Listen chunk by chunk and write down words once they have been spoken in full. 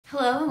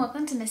Hello and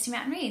welcome to Misty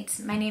Mountain Reads.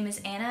 My name is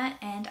Anna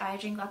and I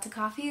drink lots of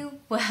coffee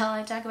while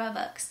I talk about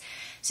books.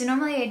 So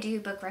normally I do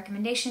book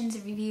recommendations,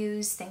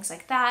 reviews, things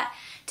like that.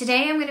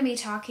 Today I'm going to be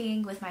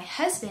talking with my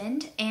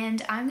husband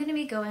and I'm going to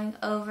be going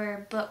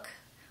over book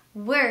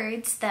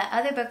words that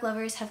other book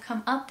lovers have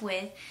come up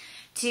with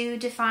to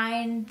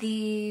define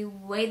the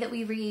way that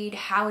we read,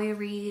 how we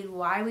read,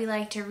 why we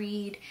like to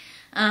read,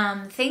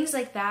 things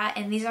like that.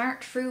 And these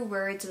aren't true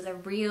words with a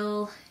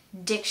real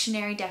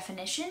dictionary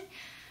definition,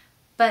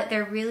 but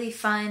they're really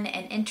fun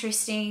and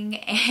interesting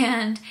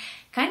and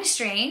kind of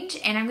strange,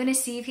 and I'm going to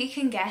see if you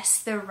can guess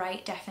the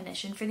right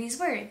definition for these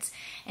words.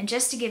 And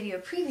just to give you a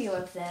preview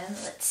of them,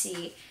 let's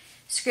see,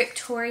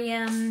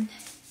 Scriptorium,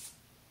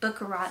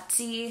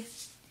 Bookarazzi,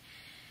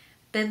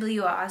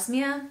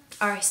 Bibliosmia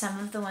are some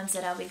of the ones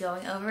that I'll be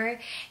going over,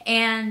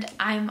 and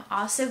I'm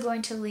also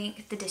going to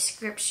link the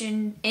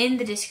description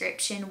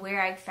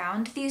where I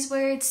found these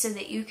words so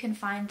that you can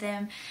find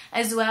them,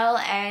 as well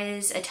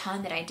as a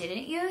ton that I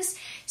didn't use.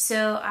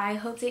 So I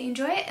hope that you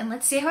enjoy it, and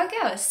let's see how it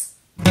goes.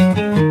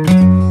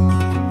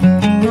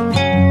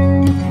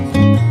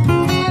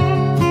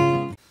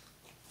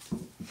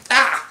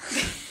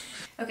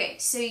 Okay,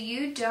 so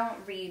you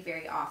don't read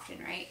very often,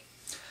 right?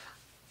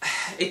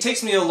 It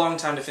takes me a long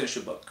time to finish a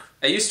book.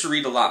 I used to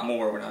read a lot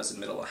more when I was in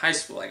middle and high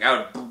school. Like, I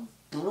would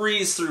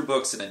breeze through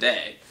books in a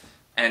day.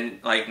 And,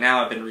 like,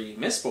 now I've been reading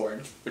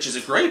Mistborn, which is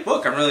a great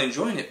book. I'm really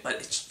enjoying it. But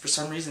it's, for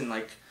some reason,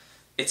 like,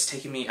 it's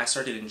taken me... I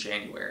started in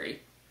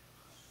January.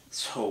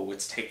 So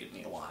it's taken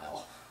me a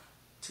while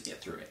to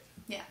get through it.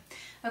 Yeah.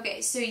 Okay,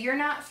 so you're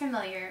not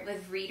familiar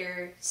with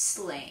reader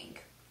slang.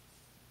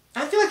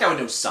 I feel like I would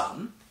know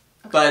some.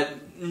 Okay. But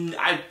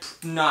I'm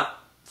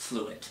not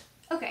fluent.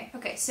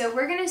 Okay, so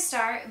we're going to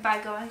start by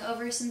going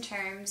over some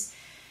terms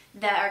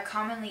that are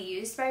commonly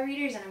used by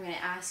readers, and I'm going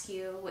to ask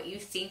you what you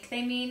think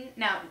they mean.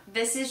 Now,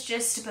 this is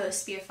just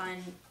supposed to be a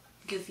fun,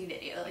 goofy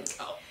video, like,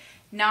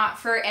 not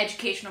for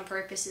educational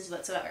purposes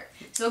whatsoever.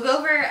 So we'll go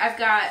over, I've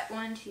got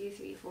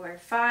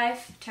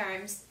 5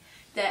 terms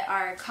that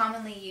are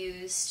commonly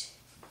used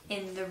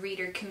in the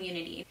reader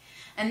community.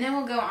 And then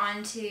we'll go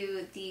on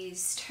to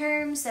these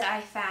terms that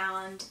I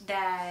found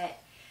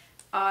that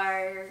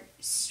are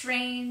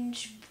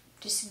strange,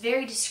 just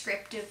very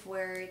descriptive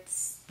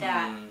words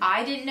that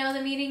I didn't know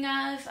the meaning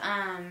of,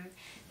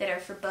 that are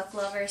for book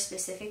lovers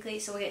specifically,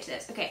 so we'll get to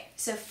this. Okay,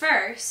 so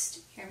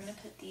first, here, I'm going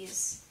to put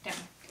these down.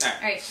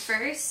 Alright,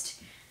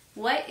 first,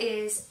 what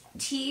is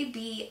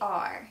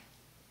TBR?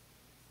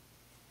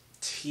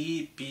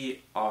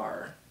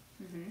 TBR?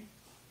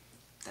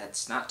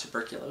 That's not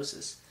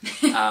tuberculosis.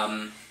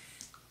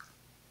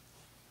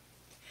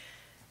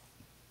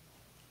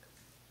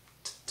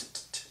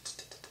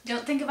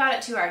 Don't think about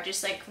it too hard,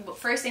 just like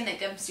first thing that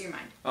comes to your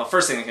mind. Well,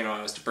 first thing that came to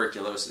mind was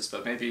tuberculosis,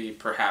 but maybe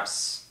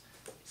perhaps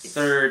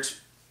third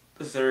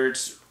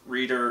base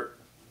reader?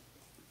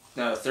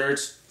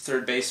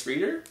 Third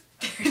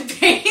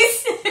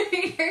base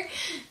reader?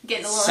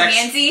 Getting a little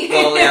handsy.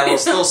 Well, yeah, a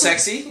little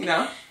sexy, you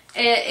know?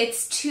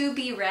 It's to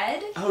be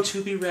read. Oh,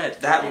 to be read.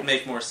 That would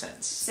make more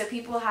sense. So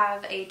people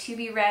have a to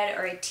be read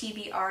or a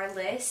TBR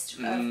list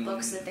of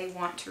books that they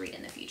want to read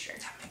in the future.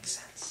 That makes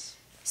sense.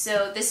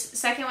 So this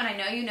second one I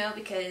know you know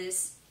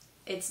because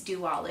it's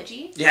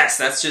duology. Yes,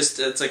 that's just,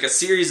 it's like a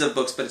series of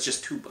books, but it's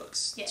just 2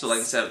 books. Yes. So like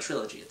instead of a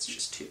trilogy, it's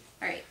just 2.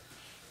 Alright.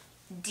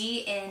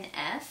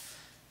 DNF.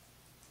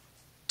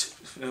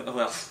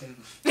 Well,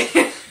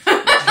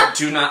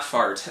 do not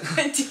fart.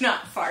 Do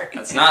not fart.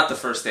 That's not the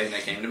first thing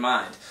that came to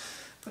mind.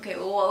 Okay,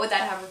 well what would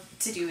that have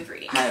to do with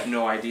reading? I have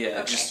no idea.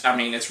 Okay. Just, I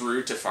mean, it's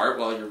rude to fart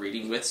while you're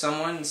reading with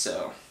someone,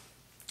 so...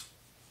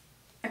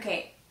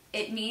 Okay,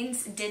 it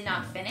means did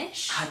not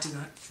finish. I did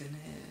not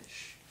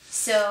finish.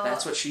 So...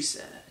 That's what she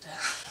said.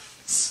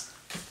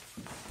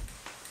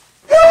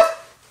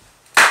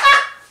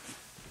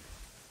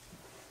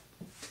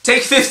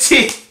 Take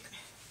 15!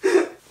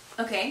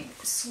 Okay,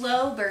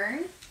 slow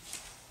burn.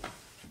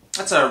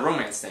 That's a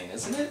romance thing,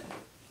 isn't it?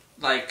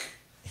 Like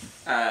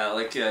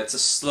it's a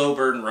slow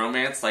burn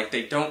romance. Like,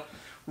 they don't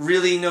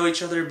really know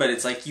each other, but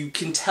it's like, you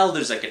can tell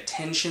there's like a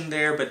tension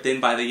there, but then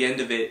by the end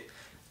of it,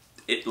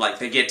 like,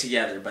 they get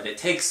together, but it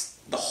takes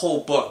the whole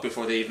book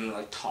before they even,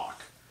 like,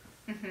 talk.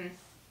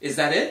 Is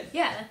that it?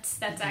 Yeah,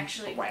 that's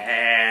actually... Wow,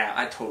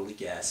 I totally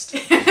guessed.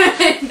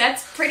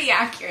 That's pretty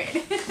accurate.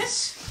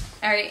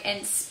 Alright,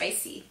 and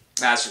spicy.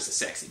 That's just a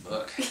sexy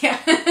book. Yeah.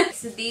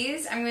 So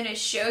these, I'm going to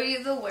show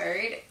you the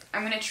word.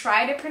 I'm going to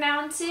try to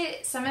pronounce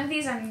it. Some of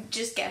these I'm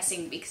just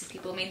guessing because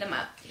people made them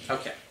up.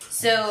 Okay.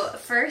 So,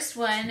 first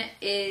one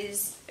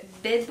is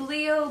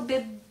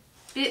Bibliobibuli.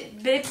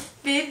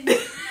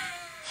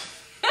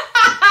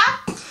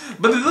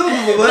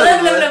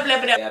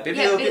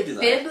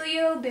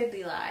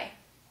 Bibliobibuli.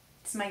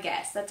 It's my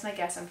guess. That's my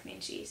guess on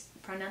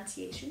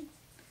pronunciation.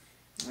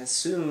 I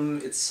assume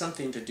it's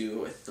something to do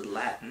with the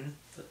Latin,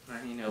 but,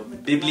 you know,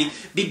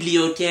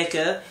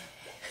 biblioteca.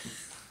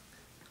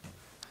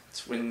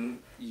 It's when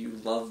you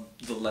love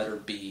the letter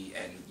B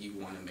and you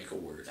want to make a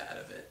word out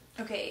of it.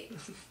 Okay,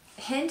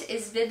 Hint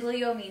is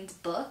biblio means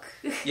book.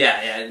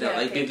 Yeah, no, Yeah,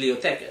 like okay.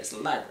 biblioteca is the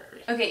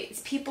library. Okay,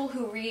 it's people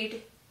who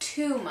read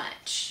too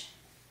much.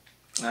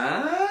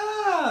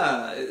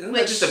 Ah, isn't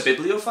that just a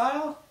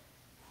bibliophile?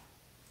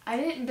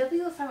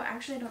 Bibliophile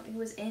actually I don't think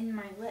was in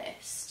my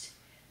list.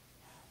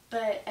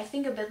 But I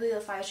think a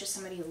bibliophile is just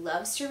somebody who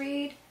loves to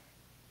read.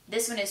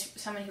 This one is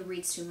someone who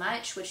reads too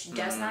much, which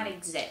does not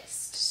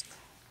exist.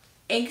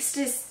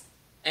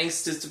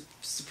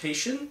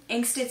 Angsticipation?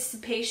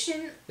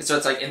 Angsticipation? So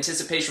it's like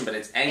anticipation, but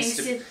it's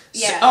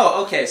yeah.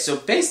 Okay, so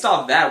based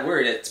off that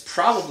word, it's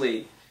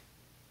probably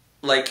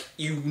like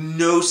you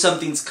know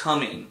something's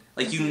coming.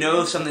 Like you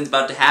know something's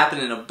about to happen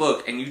in a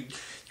book, and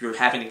you're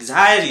having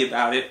anxiety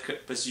about it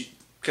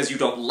because you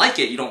don't like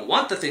it, you don't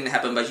want the thing to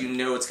happen, but you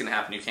know it's going to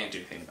happen, you can't do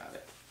anything about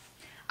it.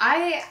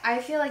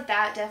 I feel like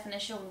that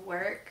definition would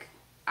work.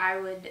 I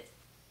would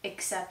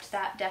accept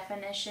that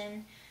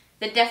definition.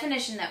 The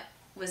definition that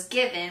was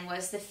given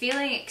was the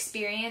feeling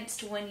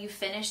experienced when you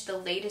finish the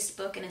latest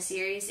book in a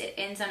series. It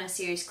ends on a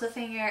series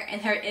cliffhanger,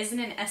 and there isn't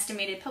an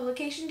estimated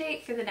publication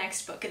date for the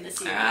next book in the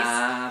series.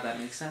 Ah, that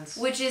makes sense.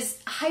 Which is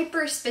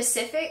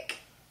hyper-specific.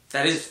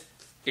 That is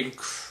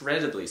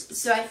incredibly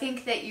specific. So I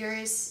think that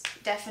yours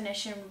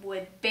definition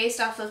would,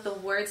 based off of the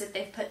words that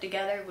they've put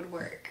together, would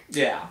work.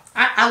 Yeah.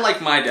 I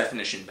like my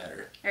definition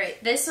better.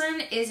 Alright, this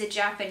one is a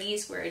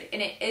Japanese word,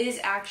 and it is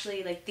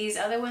actually, like, these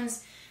other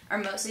ones are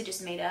mostly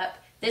just made up.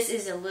 This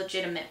is a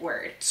legitimate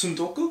word.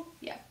 Tsundoku?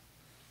 Yeah.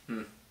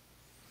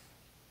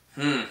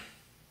 I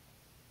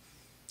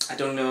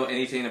don't know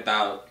anything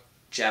about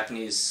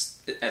Japanese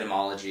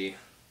etymology.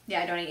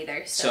 Yeah, I don't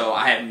either. So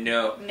I have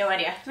no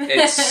idea.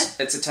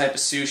 it's a type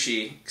of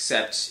sushi,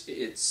 except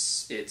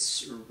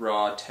it's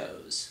raw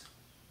toes.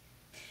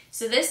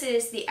 So this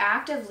is the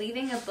act of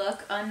leaving a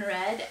book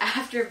unread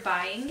after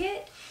buying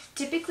it,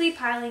 typically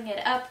piling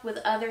it up with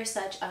other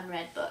such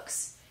unread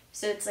books.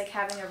 So it's like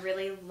having a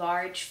really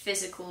large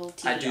physical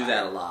TBR. I do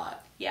that a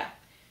lot. Yeah.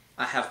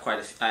 I have quite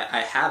a few.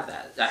 I have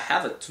that. I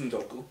have a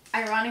Tsundoku.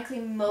 Ironically,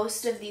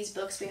 most of these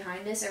books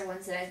behind us are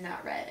ones that I've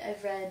not read.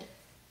 I've read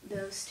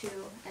those two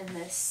and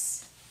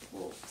this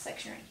whole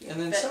section right here.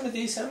 And then some of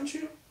these, haven't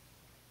you?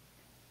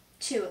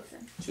 Two of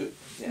them. Two,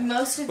 yeah.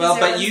 Most of these are ones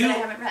that I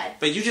haven't read.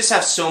 But you just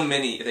have so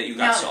many that you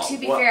got No, to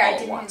be fair, I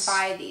didn't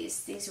buy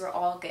these. These were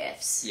all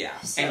gifts. Yeah,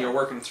 so and you're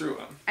working through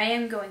them. I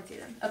am going through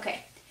them.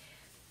 Okay.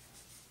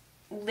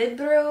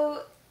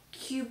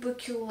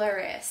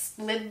 Librocubicularist.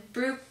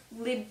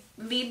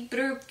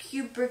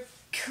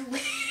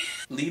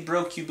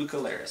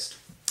 Librocubicularist.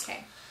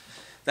 Okay.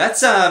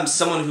 That's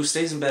someone who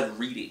stays in bed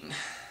reading.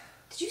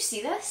 Did you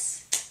see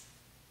this?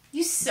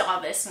 You saw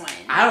this one.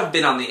 I've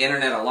been on the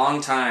internet a long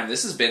time.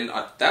 This has been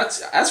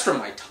that's from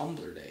my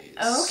Tumblr days.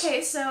 Oh,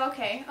 okay. So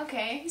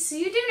okay. So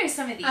you do know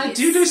some of these. I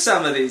do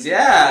some of these.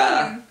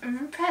 Yeah. I'm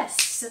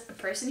impressed. A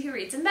person who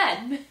reads in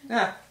bed.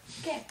 Yeah.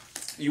 Okay.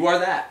 You are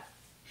that.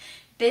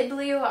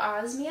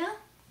 Bibliosmia.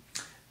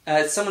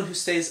 It's someone who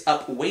stays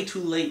up way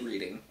too late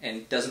reading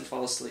and doesn't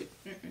fall asleep.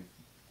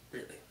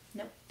 Really?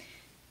 Nope.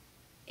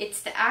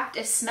 It's the act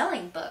of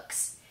smelling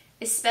books,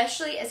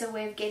 especially as a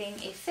way of getting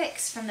a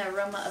fix from the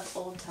aroma of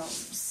old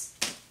tomes.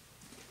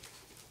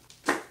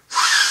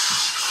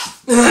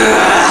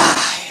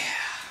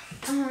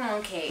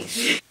 Okay.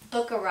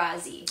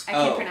 Bookarazzi. I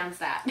can't pronounce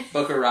that.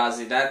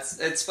 Bookarazzi.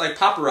 It's like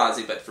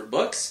paparazzi, but for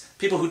books.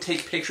 People who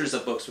take pictures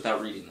of books without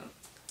reading them.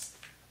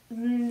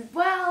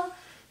 Well,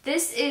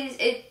 this is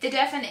the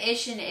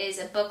definition is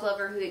a book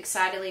lover who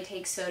excitedly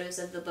takes photos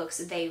of the books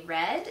that they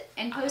read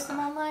and post them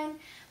online.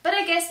 But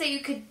I guess that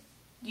you could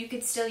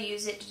still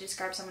use it to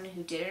describe someone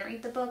who didn't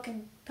read the book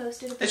and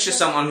posted a picture. It's just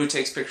someone who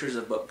takes pictures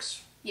of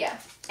books. Yeah,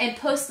 and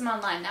post them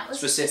online. That was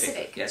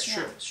specific. Yeah, it's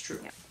true. It's true.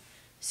 Yeah.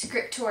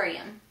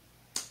 Scriptorium.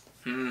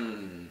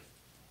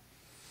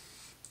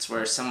 It's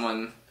where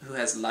someone who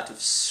has a lot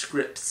of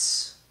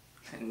scripts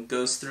and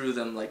goes through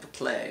them like a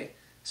play.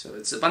 So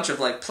it's a bunch of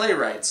like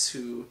playwrights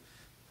who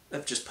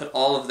have just put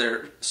all of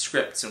their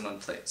scripts in one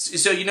place.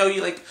 So you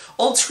like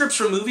old scripts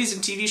from movies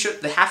and TV shows,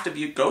 they have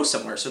to go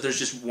somewhere. So there's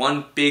just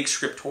one big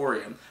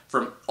scriptorium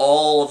from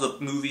all of the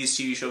movies,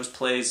 TV shows,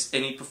 plays,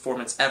 any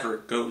performance ever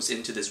goes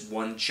into this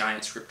one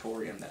giant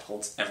scriptorium that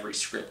holds every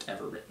script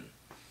ever written.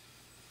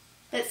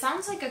 That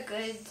sounds like a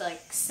good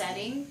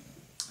setting.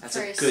 That's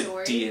for a good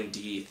story.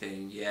 D&D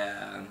thing.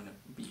 Yeah, I'm gonna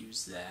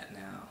use that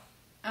now.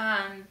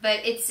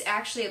 But it's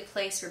actually a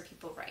place where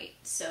people write,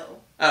 so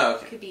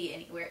it could be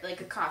anywhere,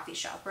 like a coffee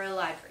shop or a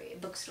library, a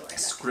bookstore. A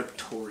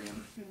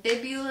scriptorium.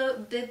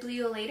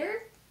 Bibliolater?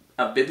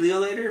 A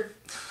bibliolater?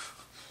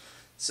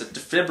 It's a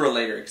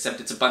defibrillator, except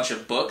it's a bunch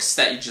of books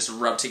that you just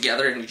rub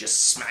together and you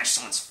just smash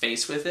someone's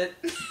face with it.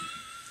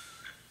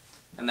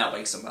 And that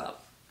wakes them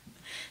up.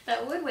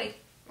 That would wake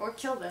or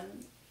kill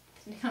them,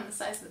 depending on the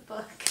size of the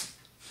book.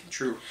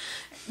 True.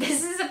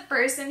 This is a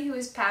person who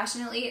is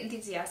passionately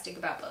enthusiastic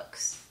about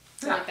books. I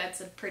feel Yeah. like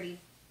that's a pretty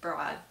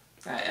broad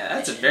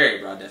That's a very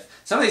broad def.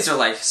 Some of these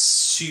are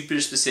super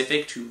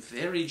specific to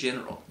very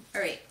general.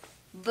 Alright.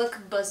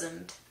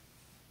 Book-bosomed.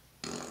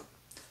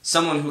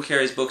 Someone who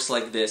carries books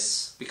like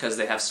this because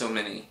they have so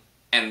many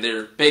and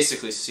they're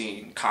basically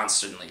seen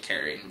constantly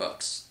carrying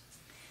books.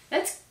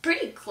 That's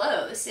pretty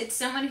close. It's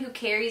someone who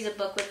carries a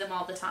book with them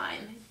all the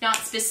time. Not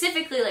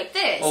specifically like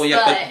this. Oh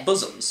yeah, but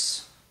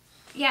bosoms.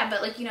 Yeah,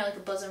 but like, like a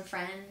bosom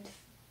friend.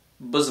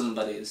 Bosom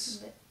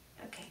buddies.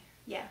 Okay,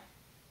 yeah.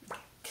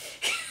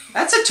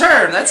 That's a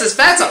term. That's a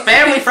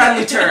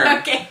family-friendly term.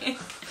 Okay.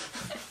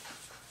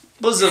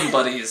 Bosom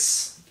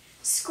buddies.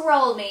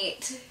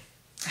 Scrollmate.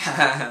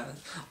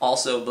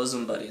 Also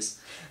bosom buddies.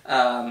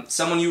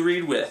 Someone you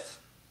read with.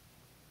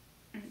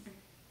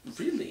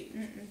 Really?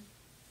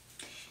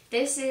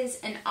 This is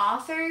an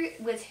author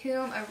with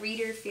whom a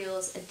reader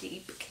feels a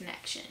deep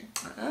connection.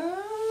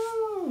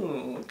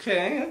 Oh,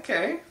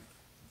 okay.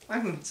 I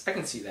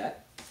can see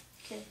that.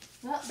 Okay.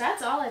 Well,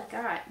 that's all I've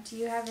got. Do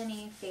you have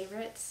any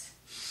favorites?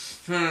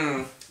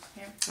 Here.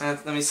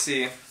 Let me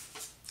see.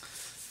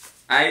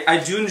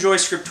 I do enjoy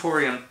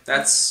Scriptorium.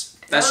 That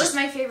was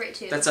my favorite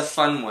too. That's a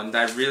fun one.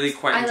 I really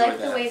quite enjoyed that. I like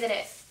the way that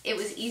it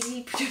was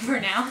easy to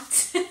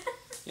pronounce.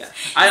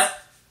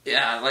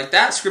 Yeah, like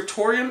that,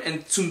 Scriptorium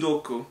and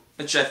Tsundoku,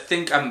 which I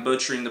think I'm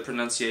butchering the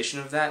pronunciation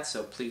of that,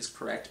 so please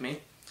correct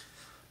me.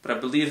 But I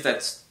believe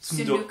that's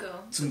Tsundoku.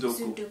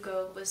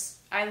 Tsundoku was...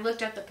 I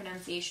looked up the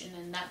pronunciation,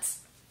 and that's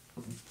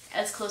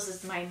as close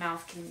as my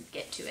mouth can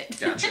get to it.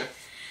 Gotcha.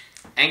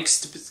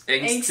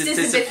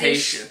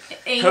 Angsticipation.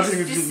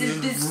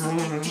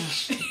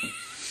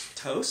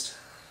 Toast?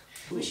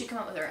 Ooh. We should come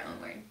up with our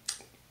own word.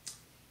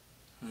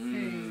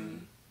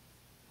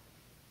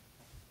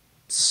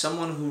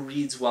 Someone who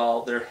reads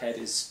while their head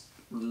is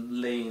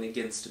laying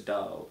against a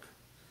dog.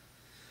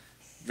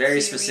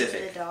 Very specific.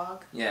 Read with a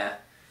dog? Yeah.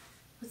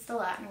 What's the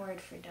Latin word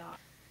for dog?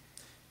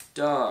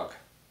 Dog.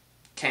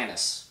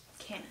 Canis.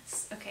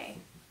 Canis. Okay.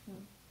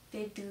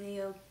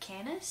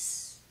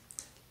 Bibliocanis?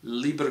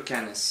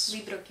 Librocanis.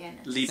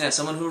 Librocanis.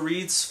 Someone who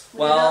reads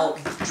while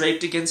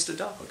draped against a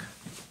dog.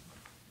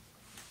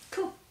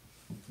 Cool.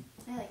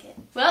 I like it.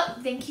 Well,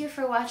 thank you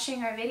for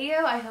watching our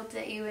video. I hope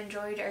that you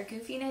enjoyed our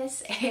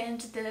goofiness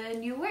and the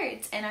new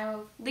words. And I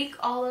will link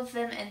all of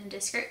them in the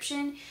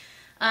description.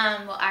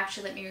 Well,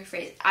 actually, let me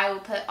rephrase. I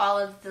will put all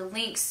of the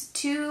links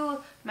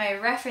to my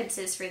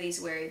references for these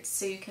words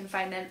so you can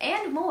find them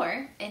and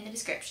more in the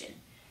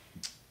description.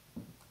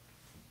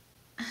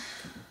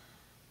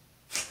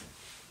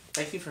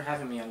 Thank you for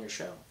having me on your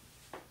show.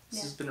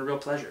 This has been a real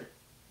pleasure.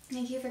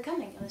 Thank you for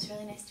coming. It was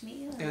really nice to meet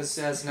you. It was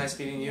nice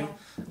meeting you. Yeah.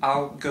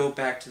 I'll go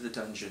back to the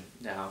dungeon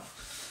now,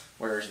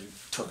 where you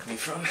took me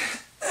from.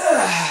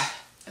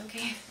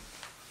 Okay.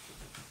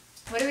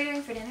 What are we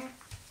doing for dinner?